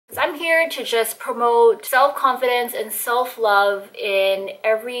I'm here to just promote self-confidence and self-love in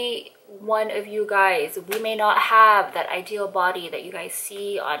every one of you guys. We may not have that ideal body that you guys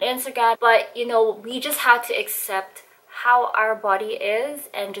see on Instagram, but you know, we just have to accept how our body is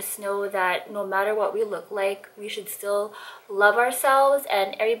and just know that no matter what we look like, we should still love ourselves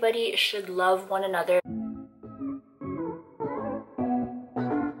and everybody should love one another.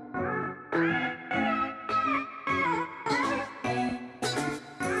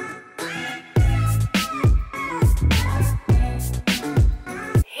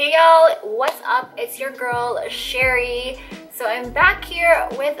 Hey y'all, what's up? It's your girl Sharee. So I'm back here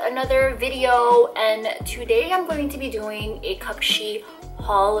with another video, and today I'm going to be doing a CUPSHE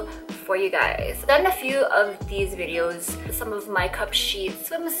haul for you guys. I've done a few of these videos, some of my CUPSHE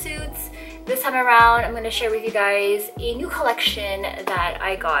swimsuits. This time around, I'm going to share with you guys a new collection that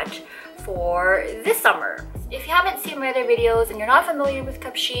I got for this summer. If you haven't seen my other videos and you're not familiar with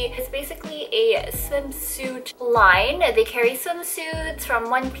CUPSHE, it's basically a swimsuit line. They carry swimsuits from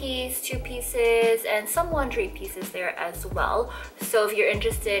 1 piece, 2 pieces, and some lingerie pieces there as well. So if you're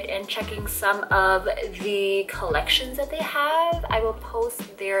interested in checking some of the collections that they have, I will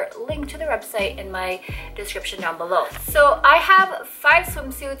post their link to their website in my description down below. So I have 5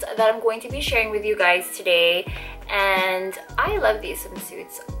 swimsuits that I'm going to be sharing with you guys today, and I love these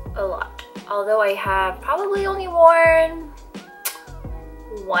swimsuits a lot. Although I have probably only worn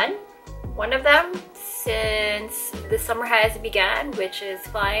one of them since the summer has began, which is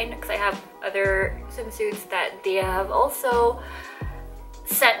fine because I have other swimsuits that they have also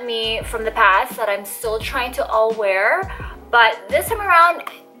sent me from the past that I'm still trying to all wear. But this time around,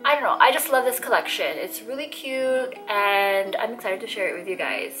 I don't know, I just love this collection. It's really cute and I'm excited to share it with you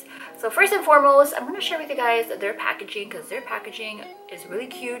guys. So first and foremost, I'm going to share with you guys their packaging because their packaging is really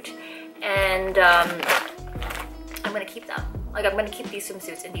cute, and I'm going to keep them. Like, I'm going to keep these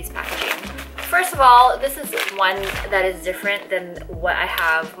swimsuits in these packaging. First of all, this is one that is different than what I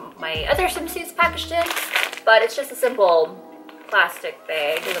have my other swimsuits packaged in, but it's just a simple plastic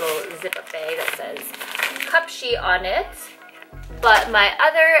bag, a little zip-up bag that says CUPSHE on it. But my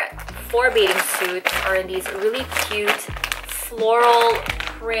other 4 bathing suits are in these really cute floral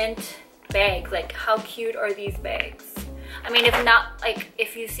print bags. Like, how cute are these bags? I mean, if not, like,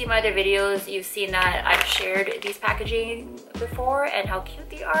 if you've seen my other videos, you've seen that I've shared these packaging before and how cute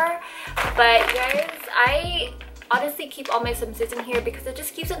they are. But guys, I honestly keep all my swimsuits in here because it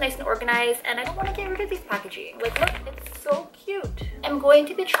just keeps it nice and organized, and I don't want to get rid of these packaging. Like, look, it's so cute. I'm going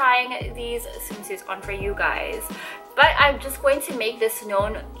to be trying these swimsuits on for you guys, but I'm just going to make this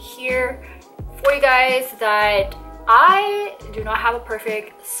known here for you guys that I do not have a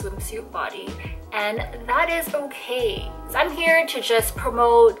perfect swimsuit body, and that is okay. So I'm here to just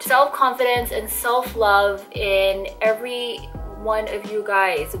promote self-confidence and self-love in every one of you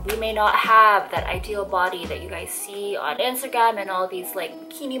guys. We may not have that ideal body that you guys see on Instagram and all these like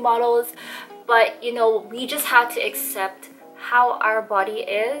bikini models, but you know, we just have to accept how our body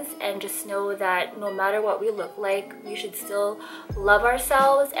is and just know that no matter what we look like, we should still love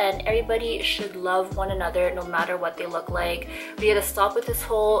ourselves and everybody should love one another no matter what they look like. We gotta stop with this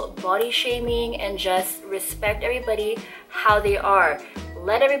whole body shaming and just respect everybody how they are.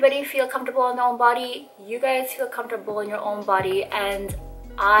 Let everybody feel comfortable in their own body. You guys feel comfortable in your own body, and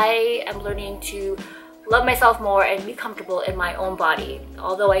I am learning to love myself more and be comfortable in my own body.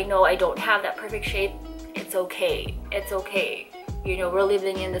 Although I know I don't have that perfect shape, it's okay. It's okay. You know, we're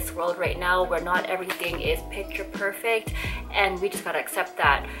living in this world right now where not everything is picture perfect, and we just gotta accept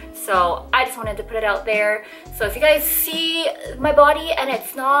that. So I just wanted to put it out there. So if you guys see my body and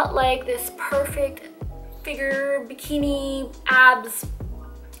it's not like this perfect figure, bikini, abs,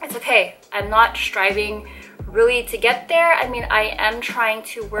 it's okay. I'm not striving really to get there. I mean, I am trying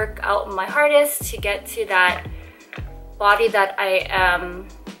to work out my hardest to get to that body that I am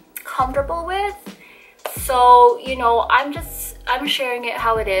comfortable with. So, you know, I'm sharing it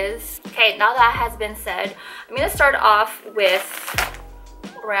how it is. Okay, now that has been said, I'm gonna start off with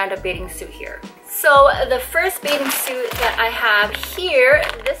a random bathing suit here. So the first bathing suit that I have here,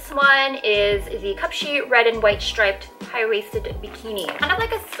 this one is the CUPSHE red and white striped high-waisted bikini. Kind of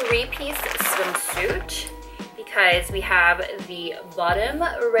like a 3-piece swimsuit because we have the bottom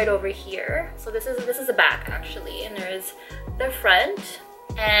right over here. So this is the back actually, and there's the front.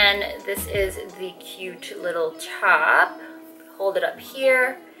 And this is the cute little top. Hold it up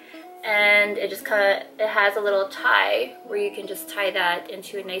here, and it just it has a little tie where you can just tie that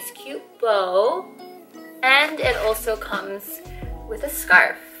into a nice cute bow. And it also comes with a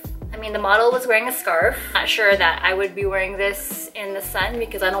scarf. I mean, the model was wearing a scarf. Not sure that I would be wearing this in the sun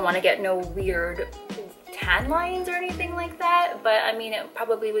because I don't want to get no weird tan lines or anything like that, but I mean, it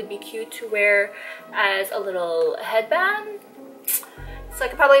probably would be cute to wear as a little headband. So I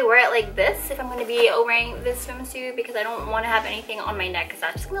could probably wear it like this if I'm going to be wearing this swimsuit, because I don't want to have anything on my neck because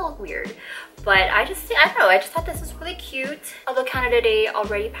that's just going to look weird. But I don't know, I just thought this was really cute. Although Canada Day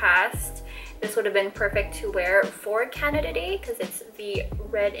already passed, this would have been perfect to wear for Canada Day because it's the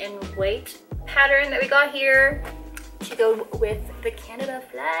red and white pattern that we got here to go with the Canada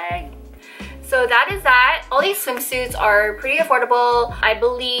flag. So that is that. All these swimsuits are pretty affordable. I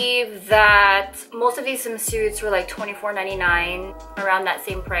believe that most of these swimsuits were like $24.99, around that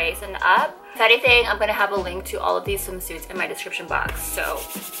same price and up. If anything, I'm gonna have a link to all of these swimsuits in my description box. So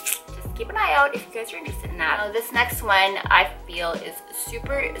just keep an eye out if you guys are interested in that. Now, this next one I feel is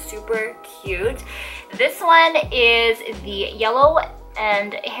super, super cute. This one is the yellow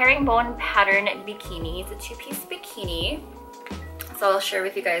and herringbone pattern bikini. It's a two-piece bikini. So I'll share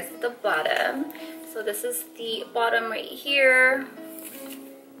with you guys the bottom. So this is the bottom right here,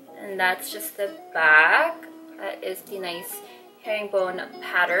 and that's just the back. That is the nice herringbone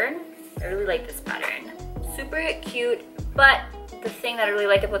pattern. I really like this pattern. Super cute, but the thing that I really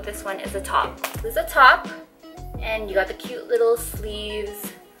like about this one is the top. This is the top, and you got the cute little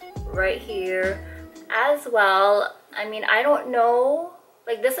sleeves right here as well. I mean, I don't know,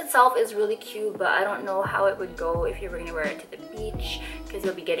 like this itself is really cute, but I don't know how it would go if you were gonna wear it to the beach, because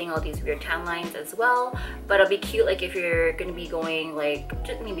you'll be getting all these weird tan lines as well. But it'll be cute like if you're gonna be going like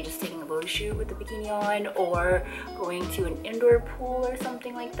maybe just taking a photo shoot with the bikini on, or going to an indoor pool or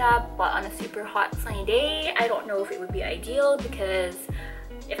something like that. But on a super hot sunny day, I don't know if it would be ideal, because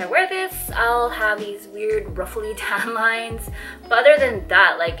if I wear this, I'll have these weird ruffly tan lines. But other than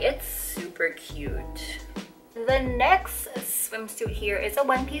that, like, it's super cute. The next swimsuit here is a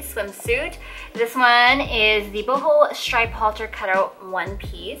one-piece swimsuit. This one is the boho stripe halter cutout one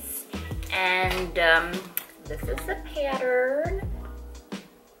piece, and this is the pattern.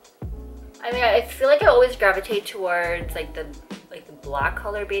 I mean, I feel like I always gravitate towards like the black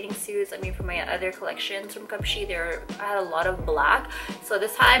color bathing suits. I mean, for my other collections from CUPSHE, I had a lot of black, so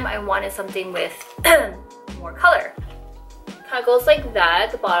this time I wanted something with more color. Kind of goes like that.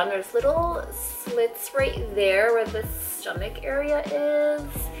 At the bottom, there's little slits right there where the stomach area is,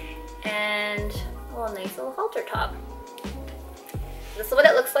 and a nice little halter top. This is what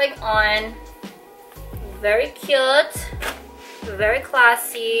it looks like on. Very cute, very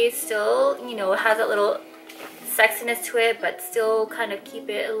classy. Still, you know, it has that little sexiness to it, but still kind of keep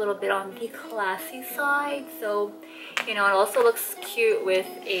it a little bit on the classy side. So, you know, it also looks cute with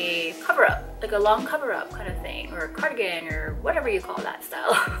a cover-up, like a long cover-up kind of thing, or a cardigan, or whatever you call that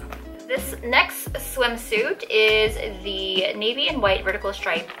style. This next swimsuit is the navy and white vertical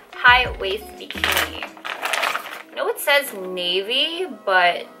stripe high waist bikini. I know it says navy,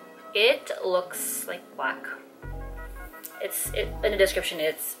 but it looks like black. In the description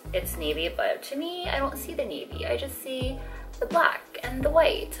it's navy, but to me, I don't see the navy. I just see the black and the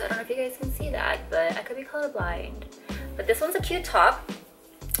white. I don't know if you guys can see that, but I could be colorblind. But this one's a cute top.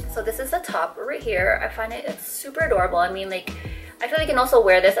 So this is the top right here. I find it's super adorable. I mean, like, I feel like you can also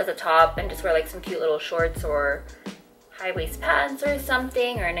wear this as a top and just wear like some cute little shorts or high waist pants or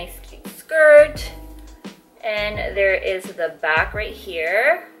something, or a nice cute skirt. And there is the back right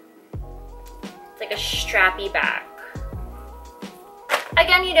here. It's like a strappy back.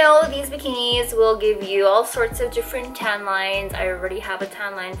 Again, you know, these bikinis will give you all sorts of different tan lines. I already have a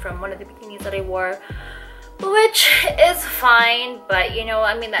tan line from one of the bikinis that I wore, which is fine, but you know,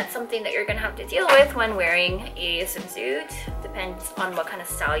 I mean, that's something that you're gonna have to deal with when wearing a swimsuit. Depends on what kind of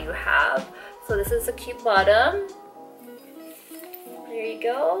style you have. So this is a cute bottom. There you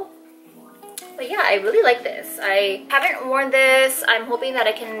go. But yeah, I really like this. I haven't worn this. I'm hoping that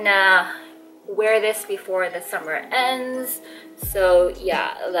I can wear this before the summer ends. So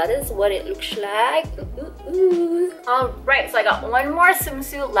yeah, that is what it looks like. Alright, so I got one more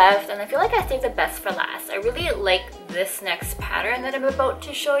swimsuit left, and I feel like I saved the best for last. I really like this next pattern that I'm about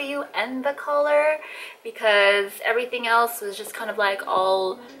to show you and the color, because everything else was just kind of like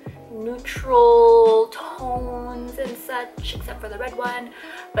all neutral tones and such, except for the red one.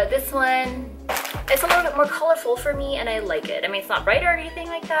 But this one, it's a little bit more colorful for me, and I like it. I mean, it's not bright or anything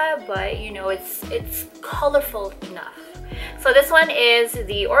like that, but you know, it's colorful enough. So this one is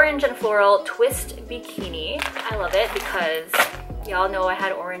the orange and floral twist bikini. I love it because y'all know I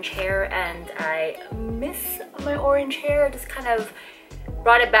had orange hair and I miss my orange hair. Just kind of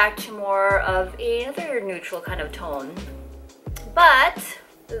brought it back to more of another neutral kind of tone. But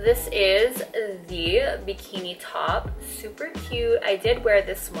this is the bikini top. Super cute. I did wear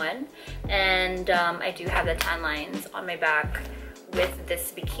this one, and I do have the tan lines on my back with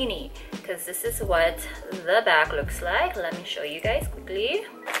this bikini. because this is what the back looks like. Let me show you guys quickly.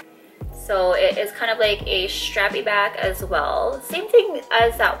 So it is kind of like a strappy back as well. Same thing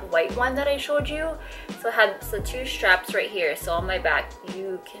as that white one that I showed you. So it had two straps right here. So on my back,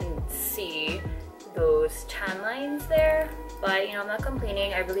 you can see those tan lines there. But you know, I'm not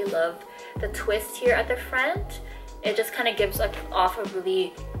complaining. I really love the twist here at the front. It just kind of gives like off a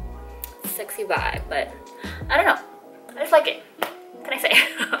really sexy vibe. But I don't know. I just like it. What can I say?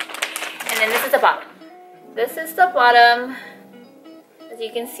 And then this is the bottom. This is the bottom. As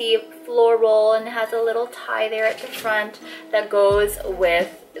you can see, floral, and it has a little tie there at the front that goes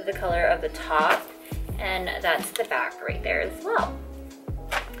with the color of the top, and that's the back right there as well.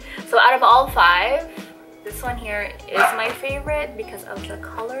 So out of all 5, this one here is my favorite because of the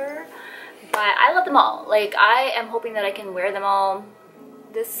color, but I love them all. Like, I am hoping that I can wear them all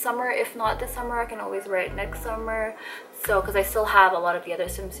this summer. If not this summer, I can always wear it next summer. So because I still have a lot of the other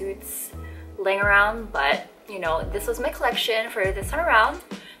swimsuits laying around, but you know, this was my collection for this time around.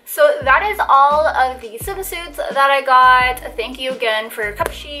 So that is all of the swimsuits that I got. Thank you again for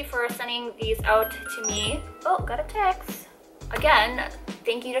CUPSHE for sending these out to me. Oh, got a text. Again,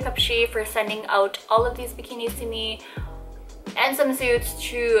 thank you to CUPSHE for sending out all of these bikinis to me and swimsuits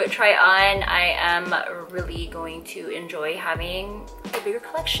to try on. I am really going to enjoy having a bigger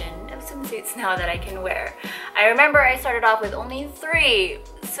collection of swimsuits now that I can wear. I remember I started off with only 3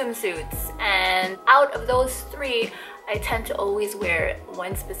 swimsuits, and out of those 3, I tend to always wear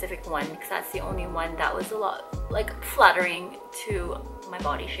one specific one because that's the only one that was a lot like flattering to my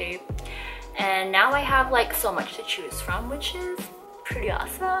body shape. And now I have like so much to choose from, which is pretty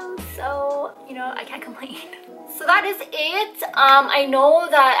awesome. So, you know, I can't complain. So that is it. I know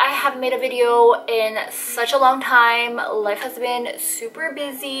that I haven't made a video in such a long time. Life has been super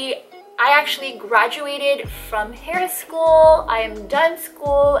busy. I actually graduated from hair school. I am done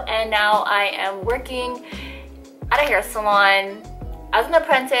school, and now I am working at a hair salon as an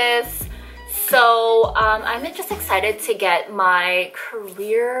apprentice. So I'm just excited to get my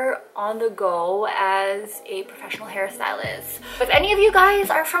career on the go as a professional hairstylist. If any of you guys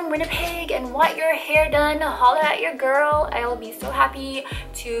are from Winnipeg and want your hair done, holla at your girl. I'll be so happy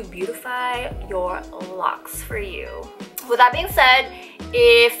to beautify your locks for you. With that being said,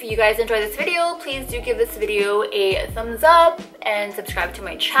 if you guys enjoyed this video, please do give this video a thumbs up and subscribe to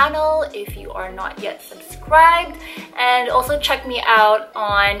my channel if you are not yet subscribed. And also check me out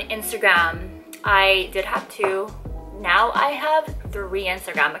on Instagram. I did have 2. Now I have 3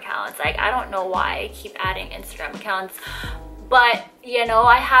 Instagram accounts. Like, I don't know why I keep adding Instagram accounts, but you know,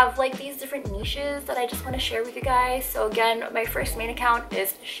 I have like these different niches that I just want to share with you guys. So again, my first main account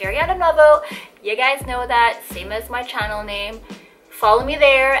is Sharee Anonuevo. You guys know that, same as my channel name. Follow me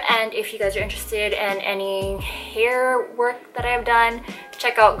there, and if you guys are interested in any hair work that I've done,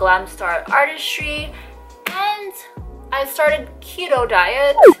 check out Glam Star Artistry. And I started keto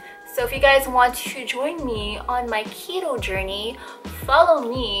diet, so if you guys want to join me on my keto journey, follow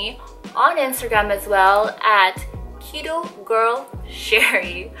me on Instagram as well at Keto Girl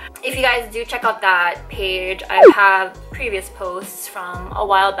Sharee. If you guys do check out that page, I have previous posts from a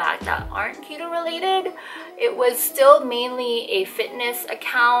while back that aren't keto related. It was still mainly a fitness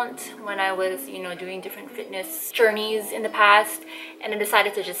account when I was, you know, doing different fitness journeys in the past, and I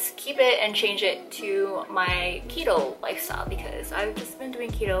decided to just keep it and change it to my keto lifestyle because I've just been doing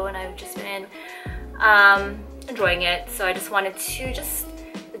keto and I've just been enjoying it. So I just wanted to just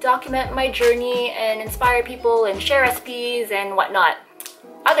document my journey and inspire people and share recipes and whatnot.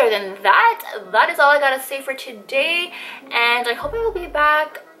 Other than that, that is all I gotta say for today, and I hope I will be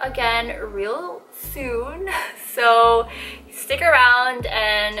back again real soon. So stick around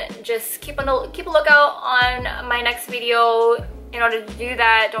and just keep a lookout on my next video. In order to do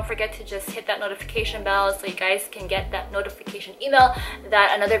that, don't forget to just hit that notification bell so you guys can get that notification email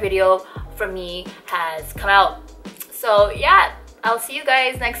that another video from me has come out. So yeah, I'll see you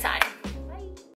guys next time.